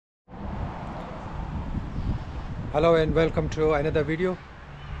Hello and welcome to another video.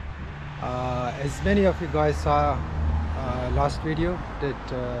 As many of you guys saw last video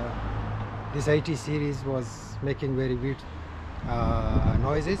that this IT series was making very weird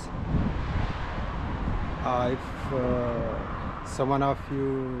noises. If someone of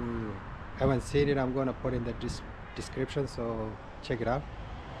you haven't seen it, I'm gonna put in the description, so check it out.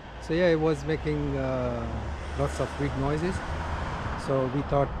 So yeah, it was making lots of weird noises, so we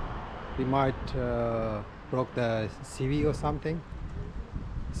thought we might broke the CV or something.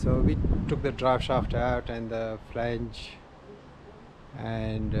 So we took the drive shaft out and the flange,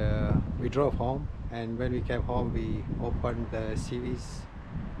 and we drove home. And when we came home, we opened the CVs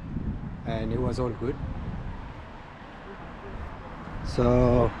and it was all good.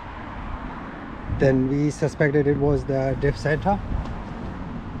 So then we suspected it was the diff center.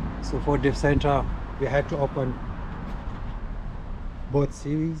 So for diff center, we had to open both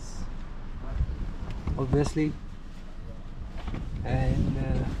CVs, obviously, and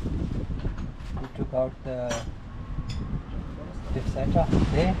we took out the diff center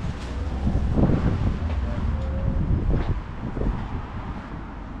there.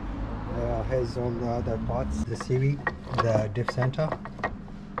 Here's all the other parts, the CV, the diff center.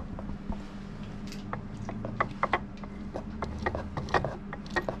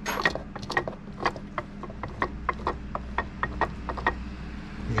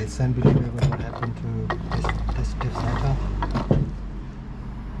 It's unbelievable what happened to this diff center,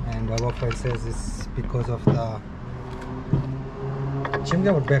 and our friend says it's because of the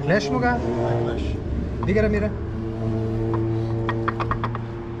chimga would backlash muga bigger mira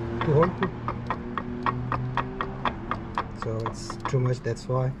to hold to, so it's too much, that's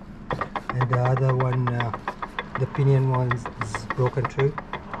why. And the other one, the pinion one is broken too,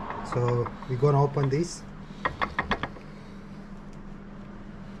 so we're gonna open this.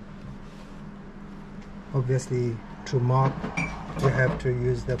 Obviously, to mark, we have to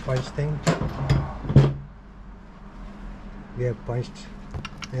use the punch thing. We have punched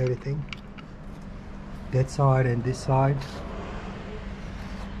everything, that side and this side.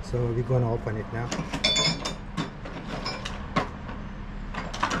 So we're gonna open it now.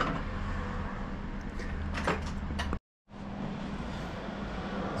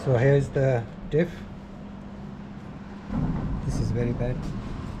 So here's the diff. This is very bad.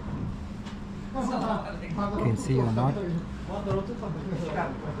 You can see or not.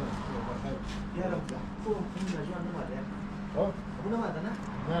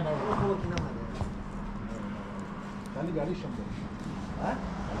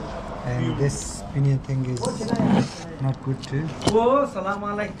 And this pinion thing is not good too. Oh, salam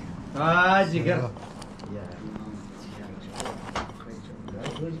alaikum. Ah, jigar.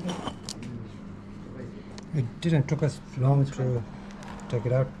 It didn't took us long to take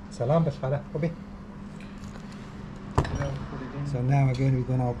it out. Salam bas khala. Okay. So now again we're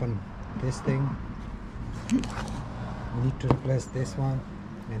gonna open this thing. We need to replace this one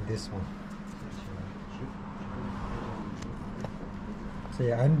and this one. So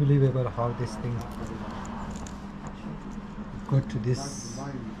yeah, unbelievable how this thing got to this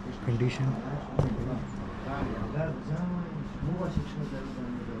condition.